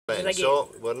So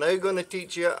we're now going to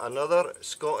teach you another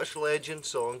Scottish legend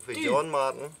song for John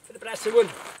Martin. For the brass of wood.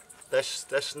 This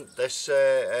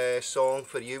song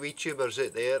for you YouTubers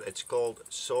out there, it's called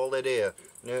Solid Air.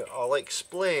 Now I'll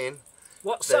explain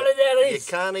what Solid Air is.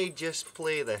 You can't just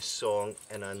play this song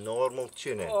in a normal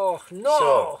tuning. Oh no!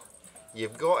 So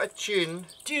you've got to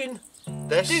tune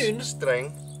this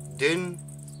string down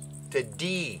to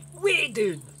D. Way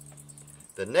down.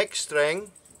 The next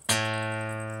string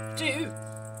Do.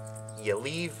 you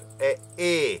leave at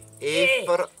A. A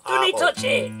for apple. Don't you touch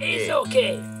A. A's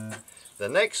okay. The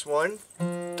next one,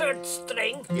 Third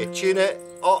string. you tune it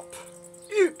up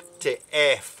to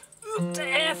F. Up to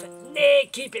F. Nay,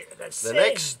 keep it the same. The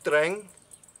next string,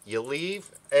 you leave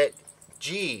at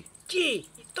G. G.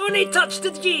 Don't you touch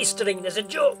the G string. There's a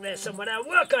joke there somewhere. I'll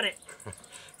work on it.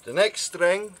 The next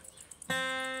string,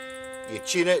 you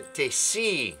tune it to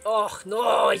C. Oh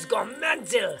no, he's gone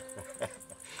mental.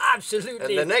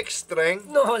 Absolutely. And the next string,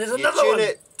 no, there's another you tune one.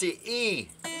 it to E.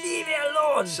 Leave it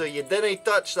alone. So you didn't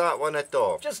touch that one at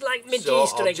all. Just like my So G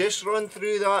string. I'll just run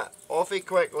through that awfully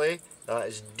quickly. That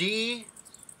is D,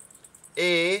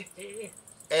 A,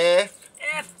 F,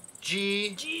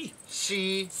 G,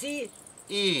 C,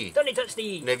 E. Don't you touch the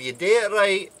E. And if you do it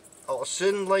right, it'll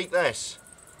sound like this.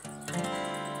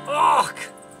 Oh,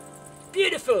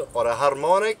 beautiful. Or a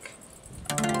harmonic.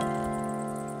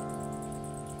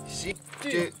 C,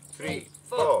 2, 3,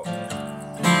 4.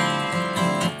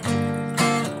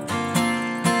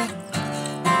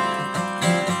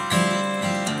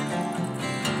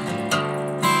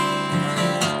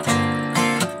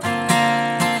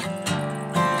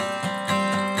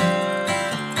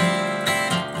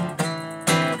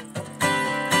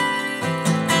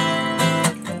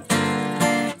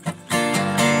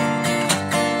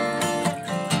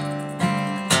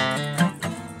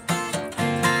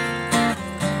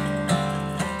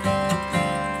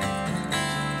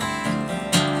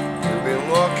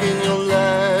 Walking your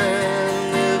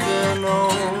land, living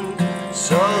on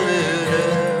solid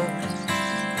air.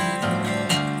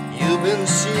 You've been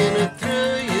seeing it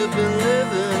through, you've been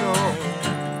living on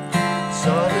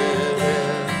solid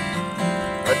air.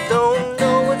 I don't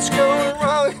know what's going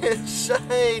wrong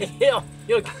inside.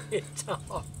 Your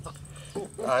guitar.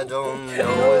 I don't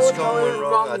know what's going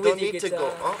wrong. I don't need to go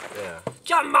up there.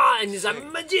 John Martyn is a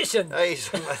magician. He is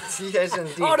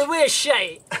indeed. All the way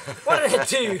shite. What did I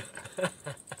do?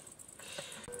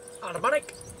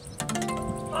 Harmonic.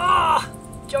 Ah,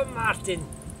 oh, John Martyn.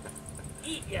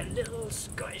 Eat your little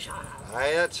Scottish heart.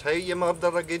 Aye, that's how you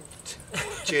murder a good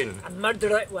tune. And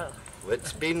murder it well.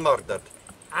 It's been murdered.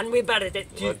 And we buried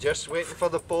it too. We're just waiting for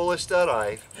the police to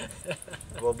arrive.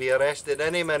 We'll be arrested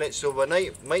any minute, so we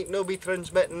might not be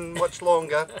transmitting much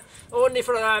longer. Only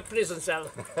for a prison cell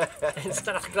in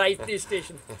Strathclyde police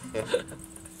station.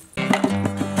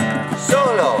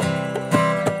 Solo!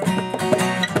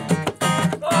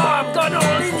 Oh, I'm gone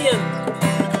all Indian!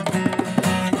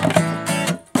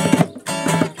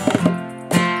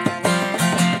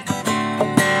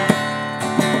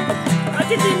 I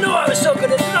didn't know I was so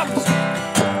good at drums!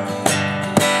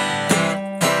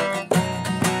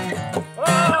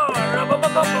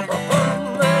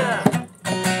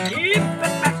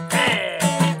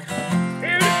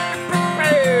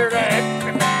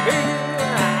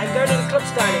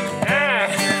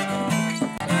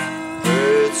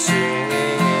 Birds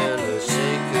singing in the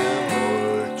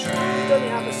sycamore tree. Don't you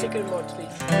have a sycamore tree?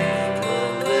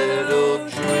 A little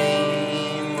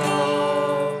dream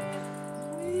of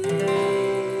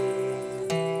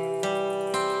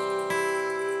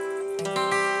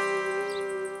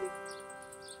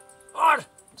Or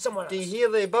somewhere else. Do you hear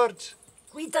the birds?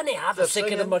 We don't have They're a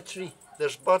sycamore tree.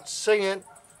 There's birds singing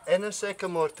in a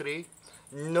sycamore tree.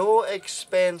 No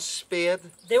expense spared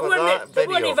They for that video.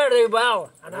 weren't very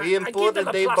well. And We I gave imported them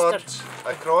a the plaster. birds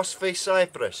across from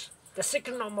Cyprus. The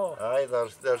sycamore. Aye,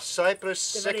 they're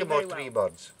Cyprus They're very, sycamore very tree well.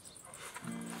 birds.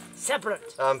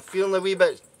 Separate. I'm feeling a wee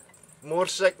bit more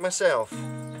sick myself.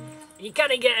 You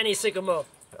can't get any sycamore.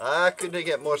 I couldn't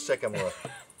get more sycamore.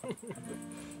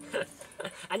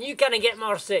 And you can't get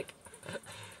more sick.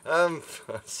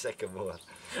 Sycamore.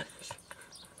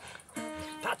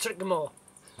 Patrick Moore.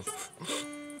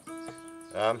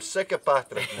 I'm sick of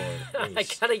Patrick Moore. I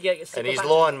can't get sick And of his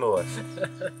Patrick. lawnmower.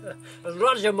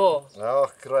 Roger Moore.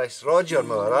 Oh Christ, Roger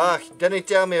Moore. Ah, didn't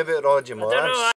tell me about Roger Moore. I don't know.